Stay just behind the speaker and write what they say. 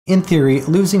In theory,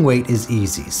 losing weight is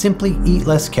easy. Simply eat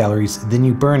less calories than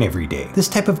you burn every day. This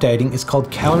type of dieting is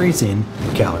called calories in,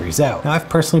 calories out. Now, I've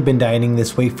personally been dieting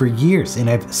this way for years, and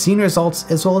I've seen results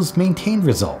as well as maintained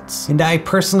results. And I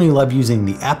personally love using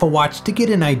the Apple Watch to get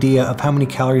an idea of how many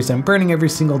calories I'm burning every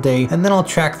single day, and then I'll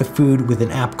track the food with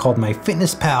an app called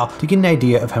MyFitnessPal to get an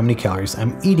idea of how many calories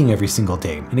I'm eating every single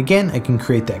day. And again, I can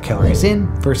create that calories in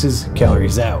versus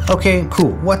calories out. Okay,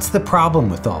 cool. What's the problem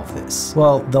with all of this?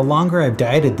 Well, the longer I've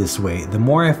dieted this way, the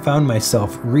more I've found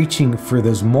myself reaching for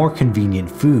those more convenient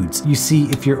foods. You see,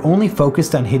 if you're only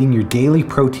focused on hitting your daily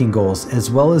protein goals as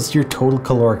well as your total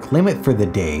caloric limit for the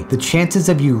day, the chances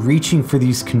of you reaching for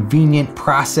these convenient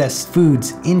processed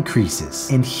foods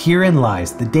increases. And herein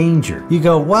lies the danger. You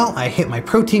go, well, I hit my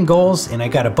protein goals and I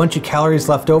got a bunch of calories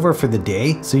left over for the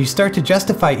day. So you start to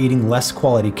justify eating less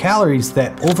quality calories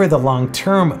that over the long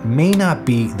term may not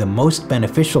be the most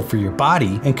beneficial for your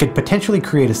body and could potentially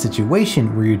create a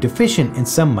situation where you're deficient in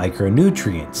some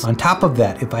micronutrients. On top of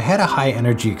that, if I had a high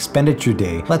energy expenditure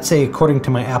day, let's say according to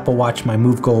my Apple Watch, my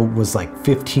move goal was like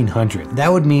 1500.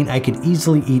 That would mean I could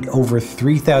easily eat over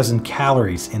 3000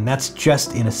 calories, and that's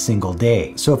just in a single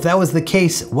day. So if that was the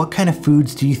case, what kind of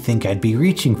foods do you think I'd be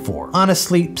reaching for?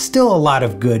 Honestly, still a lot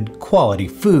of good quality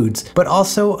foods, but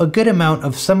also a good amount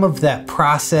of some of that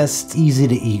processed, easy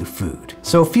to eat food.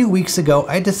 So a few weeks ago,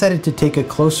 I decided to take a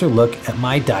closer look at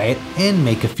my diet and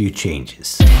make a few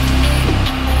changes.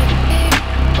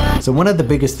 So one of the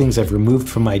biggest things I've removed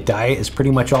from my diet is pretty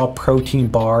much all protein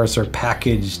bars or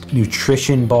packaged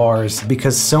nutrition bars,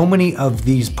 because so many of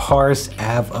these bars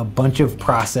have a bunch of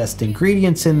processed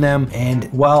ingredients in them. And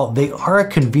while they are a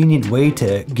convenient way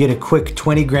to get a quick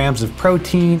 20 grams of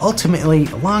protein, ultimately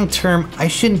long term, I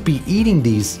shouldn't be eating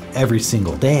these every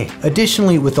single day.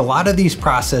 Additionally, with a lot of these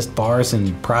processed bars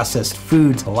and processed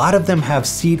foods, a lot of them have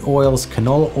seed oils,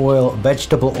 canola oil,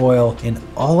 vegetable oil, and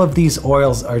all of these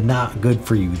oils are not good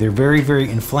for you. They're very, very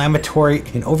inflammatory,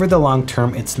 and over the long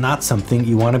term, it's not something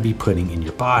you want to be putting in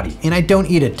your body. And I don't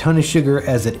eat a ton of sugar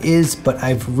as it is, but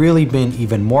I've really been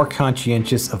even more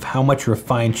conscientious of how much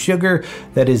refined sugar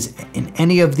that is in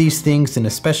any of these things, and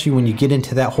especially when you get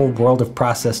into that whole world of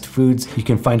processed foods, you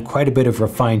can find quite a bit of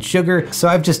refined sugar. So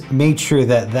I've just made sure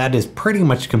that that is pretty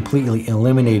much completely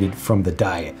eliminated from the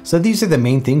diet. So these are the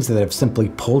main things that I've simply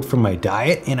pulled from my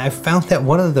diet, and I've found that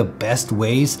one of the best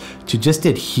ways to just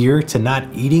adhere to not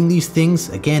eating these things,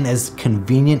 again, as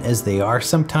convenient as they are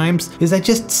sometimes, is I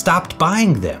just stopped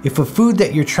buying them. If a food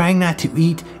that you're trying not to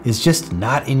eat is just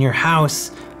not in your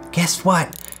house, guess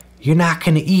what? You're not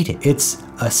gonna eat it. It's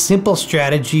a simple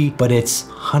strategy, but it's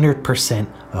 100%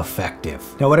 effective.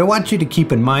 Now, what I want you to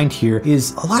keep in mind here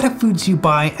is a lot of foods you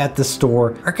buy at the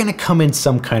store are gonna come in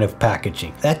some kind of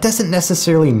packaging. That doesn't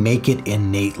necessarily make it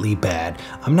innately bad.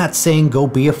 I'm not saying go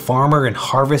be a farmer and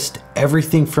harvest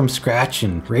everything from scratch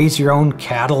and raise your own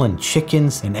cattle and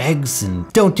chickens and eggs,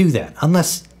 and don't do that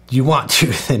unless you want to,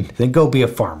 then go be a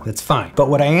farmer. That's fine. But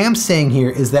what I am saying here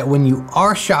is that when you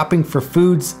are shopping for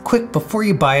foods, quick, before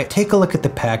you buy it, take a look at the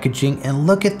packaging and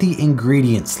look at the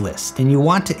ingredients list. And you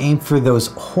want to aim for those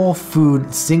whole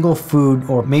food, single food,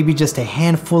 or maybe just a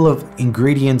handful of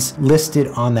ingredients listed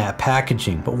on that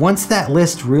packaging. But once that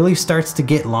list really starts to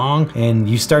get long and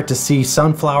you start to see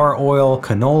sunflower oil,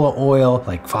 canola oil,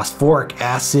 like phosphoric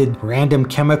acid, random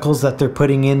chemicals that they're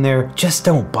putting in there, just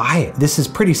don't buy it. This is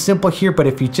pretty simple here, but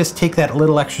if you just take that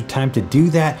little extra time to do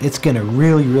that, it's gonna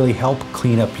really, really help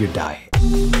clean up your diet.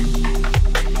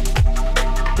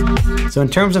 So in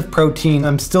terms of protein,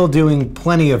 I'm still doing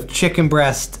plenty of chicken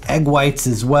breast, egg whites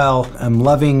as well. I'm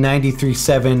loving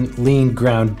 93.7 lean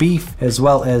ground beef, as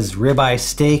well as ribeye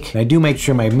steak. And I do make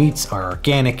sure my meats are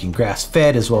organic and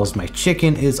grass-fed, as well as my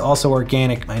chicken is also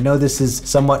organic. I know this is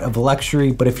somewhat of a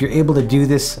luxury, but if you're able to do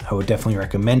this, I would definitely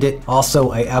recommend it. Also,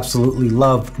 I absolutely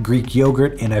love Greek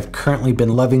yogurt, and I've currently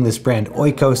been loving this brand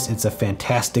Oikos. It's a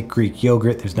fantastic Greek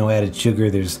yogurt. There's no added sugar.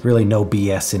 There's really no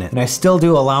BS in it. And I still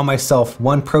do allow myself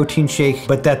one protein shake,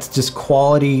 but that's just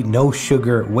quality, no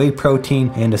sugar, whey protein,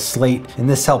 and a slate. And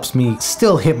this helps me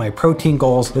still hit my protein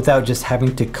goals without just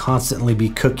having to constantly be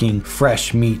cooking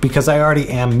fresh meat, because I already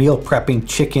am meal prepping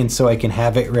chicken so I can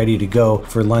have it ready to go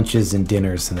for lunches and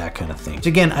dinners and that kind of thing. So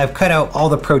again, I've cut out all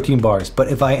the protein bars, but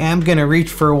if I am gonna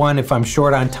reach for one, if I'm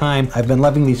short on time, I've been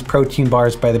loving these protein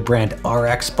bars by the brand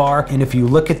RX Bar. And if you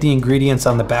look at the ingredients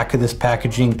on the back of this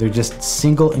packaging, they're just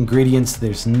single ingredients.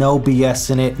 There's no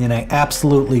BS in it, and I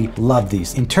absolutely love love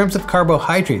these. In terms of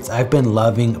carbohydrates, I've been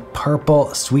loving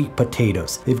purple sweet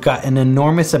potatoes. They've got an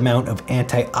enormous amount of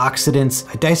antioxidants.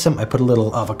 I dice them, I put a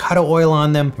little avocado oil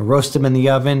on them, I roast them in the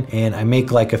oven, and I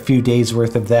make like a few days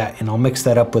worth of that, and I'll mix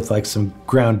that up with like some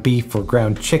ground beef or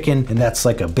ground chicken, and that's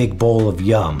like a big bowl of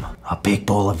yum. A big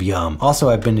bowl of yum. Also,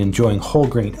 I've been enjoying whole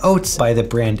grain oats by the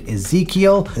brand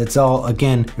Ezekiel. It's all,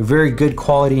 again, very good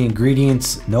quality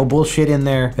ingredients, no bullshit in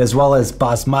there, as well as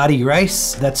basmati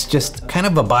rice. That's just kind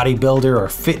of a bodybuilder or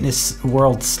fitness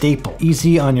world staple.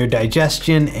 Easy on your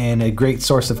digestion and a great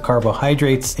source of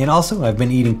carbohydrates. And also, I've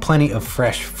been eating plenty of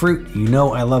fresh fruit. You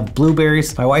know I love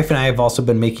blueberries. My wife and I have also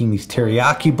been making these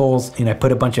teriyaki bowls, and I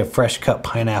put a bunch of fresh cut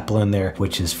pineapple in there,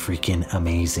 which is freaking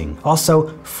amazing.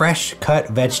 Also, fresh cut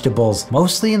vegetables,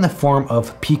 mostly in the form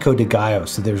of pico de gallo.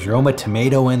 So there's Roma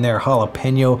tomato in there,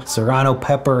 jalapeno, serrano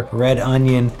pepper, red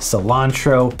onion,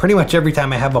 cilantro. Pretty much every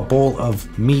time I have a bowl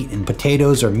of meat and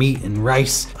potatoes or meat and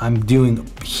rice, I'm doing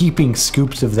heaping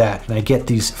scoops of that. And I get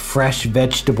these fresh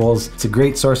vegetables. It's a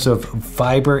great source of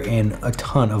fiber and a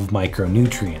ton of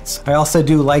micronutrients. I also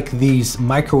do like these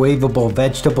microwavable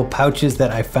vegetable pouches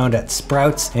that I found at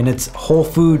Sprouts, and it's whole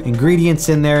food ingredients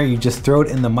in there. You just throw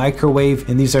it in the microwave,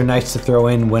 and these are nice to throw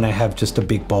in when I have just a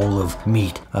big bowl of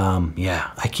meat.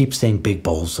 Yeah, I keep saying big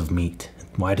bowls of meat.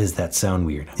 Why does that sound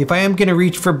weird? If I am gonna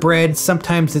reach for bread,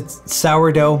 sometimes it's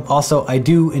sourdough. Also, I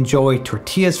do enjoy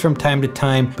tortillas from time to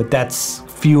time, but that's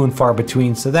few and far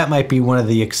between, so that might be one of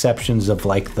the exceptions of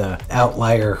like the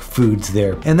outlier foods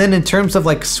there. And then in terms of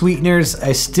like sweeteners,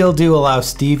 I still do allow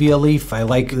stevia leaf. I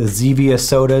like the Zevia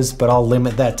sodas, but I'll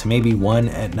limit that to maybe one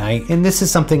at night. And this is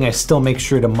something I still make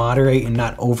sure to moderate and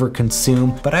not over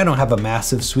consume, but I don't have a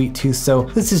massive sweet tooth, so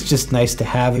this is just nice to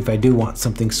have if I do want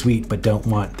something sweet but don't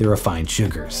want the refined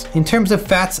sugars. In terms of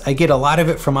fats, I get a lot of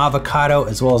it from avocado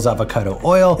as well as avocado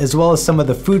oil, as well as some of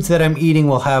the foods that I'm eating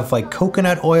will have like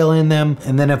coconut oil in them.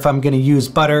 And then if I'm gonna use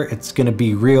butter, it's gonna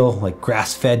be real, like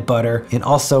grass-fed butter, and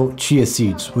also chia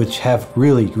seeds, which have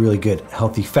really, really good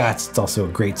healthy fats. It's also a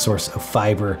great source of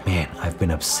fiber. Man, I've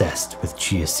been obsessed with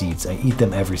chia seeds. I eat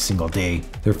them every single day.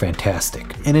 They're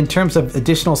fantastic. And in terms of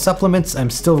additional supplements, I'm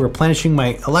still replenishing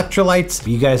my electrolytes.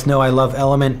 You guys know I love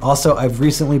Element. Also, I've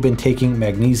recently been taking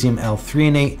magnesium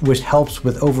L-threonate, which helps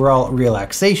with overall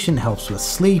relaxation, helps with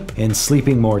sleep, and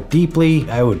sleeping more deeply.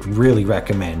 I would really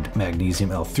recommend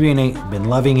magnesium L-threonate. Been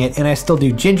loving it. And I still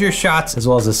do ginger shots as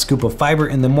well as a scoop of fiber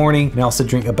in the morning. And I also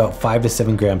drink about 5 to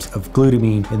 7 grams of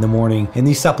glutamine in the morning. And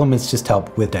these supplements just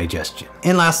help with digestion.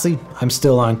 And lastly, I'm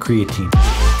still on creatine.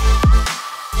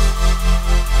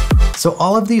 So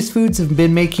all of these foods have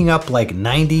been making up like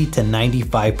 90 to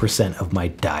 95% of my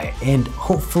diet. And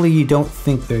hopefully you don't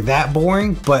think they're that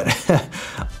boring, but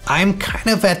I'm kind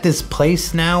of at this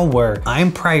place now where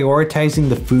I'm prioritizing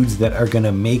the foods that are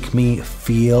gonna make me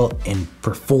feel and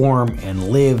perform and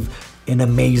live an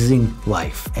amazing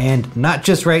life. And not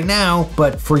just right now,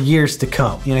 but for years to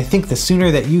come. And I think the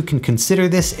sooner that you can consider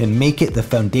this and make it the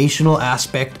foundational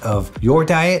aspect of your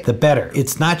diet, the better.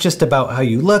 It's not just about how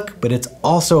you look, but it's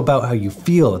also about how you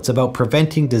feel. It's about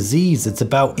preventing disease. It's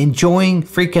about enjoying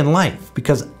freaking life.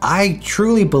 Because I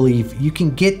truly believe you can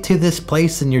get to this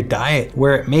place in your diet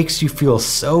where it makes you feel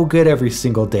so good every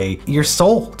single day. You're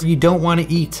sold. You don't want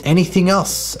to eat anything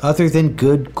else other than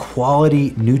good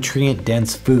quality, nutrient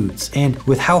dense foods. And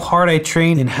with how hard I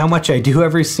train and how much I do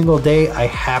every single day, I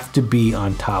have to be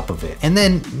on top of it. And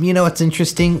then, you know, it's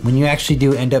interesting when you actually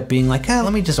do end up being like,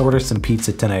 let me just order some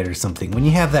pizza tonight or something. When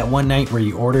you have that one night where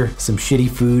you order some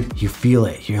shitty food, you feel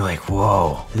it. You're like,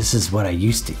 whoa, this is what I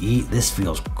used to eat. This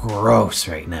feels gross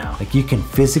right now. Like you can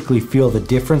physically feel the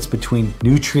difference between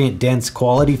nutrient dense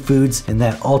quality foods and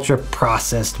that ultra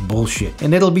processed bullshit.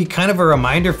 And it'll be kind of a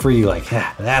reminder for you like,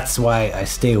 that's why I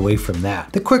stay away from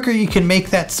that. The quicker you can make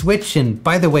that switch, and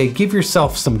by the way, give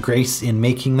yourself some grace in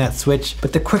making that switch,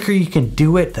 but the quicker you can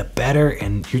do it, the better,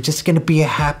 and you're just gonna be a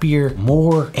happier,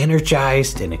 more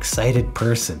energized and excited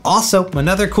person. Also,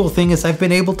 another cool thing is I've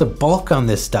been able to bulk on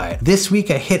this diet. This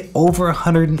week I hit over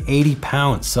 180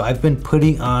 pounds, so I've been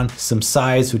putting on some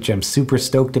size, which I'm super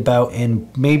stoked about,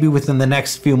 and maybe within the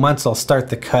next few months I'll start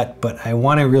the cut, but I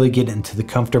wanna really get into the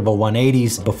comfortable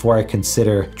 180s before I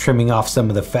consider trimming off some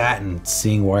of the fat and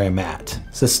seeing where I'm at.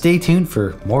 So stay tuned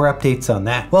for more updates on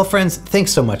that. Well friends,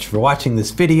 thanks so much for watching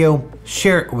this video.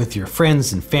 Share it with your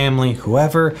friends and family,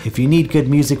 whoever. If you need good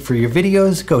music for your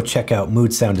videos, go check out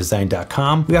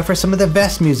moodsounddesign.com. We offer some of the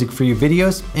best music for your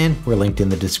videos, and we're linked in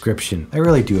the description. I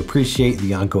really do appreciate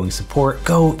the ongoing support.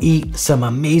 Go eat some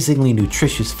amazingly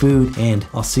nutritious food, and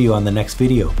I'll see you on the next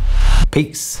video.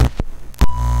 Peace.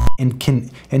 And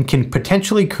can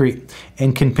potentially create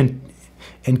and could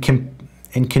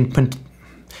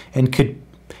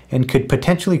and could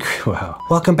potentially, wow.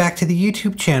 Welcome back to the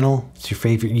YouTube channel. It's your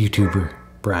favorite YouTuber,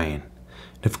 Bryan.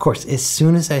 And of course, as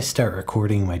soon as I start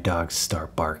recording, my dogs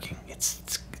start barking.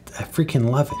 I freaking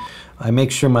love it. I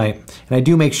make sure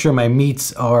my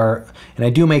meats are,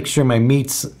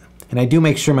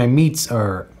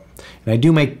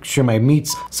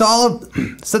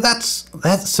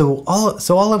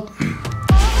 so all of